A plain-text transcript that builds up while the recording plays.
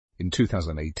In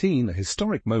 2018, a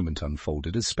historic moment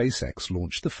unfolded as SpaceX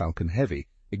launched the Falcon Heavy,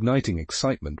 igniting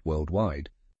excitement worldwide.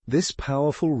 This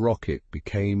powerful rocket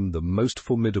became the most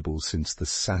formidable since the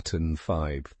Saturn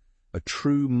V, a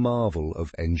true marvel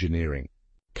of engineering.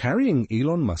 Carrying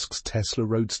Elon Musk's Tesla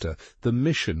Roadster, the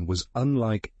mission was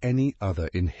unlike any other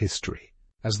in history.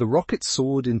 As the rocket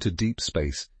soared into deep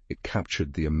space, it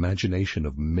captured the imagination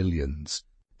of millions.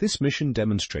 This mission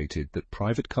demonstrated that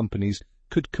private companies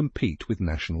could compete with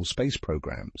national space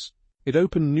programs. It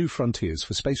opened new frontiers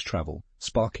for space travel,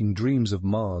 sparking dreams of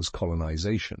Mars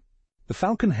colonization. The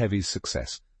Falcon Heavy's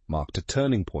success marked a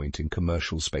turning point in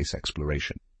commercial space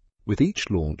exploration. With each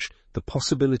launch, the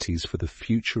possibilities for the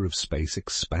future of space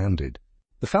expanded.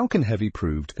 The Falcon Heavy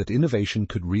proved that innovation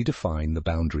could redefine the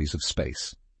boundaries of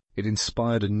space. It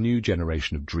inspired a new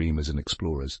generation of dreamers and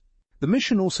explorers. The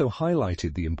mission also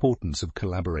highlighted the importance of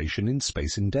collaboration in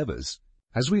space endeavors.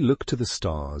 As we look to the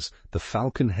stars, the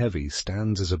Falcon Heavy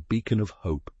stands as a beacon of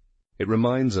hope. It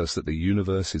reminds us that the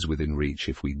universe is within reach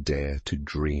if we dare to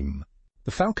dream.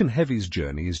 The Falcon Heavy's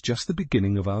journey is just the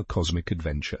beginning of our cosmic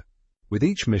adventure. With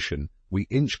each mission, we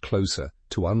inch closer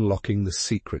to unlocking the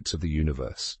secrets of the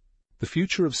universe. The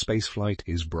future of spaceflight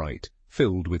is bright,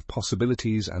 filled with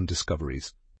possibilities and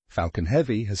discoveries. Falcon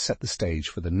Heavy has set the stage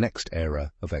for the next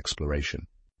era of exploration.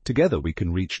 Together we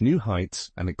can reach new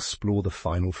heights and explore the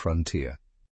final frontier.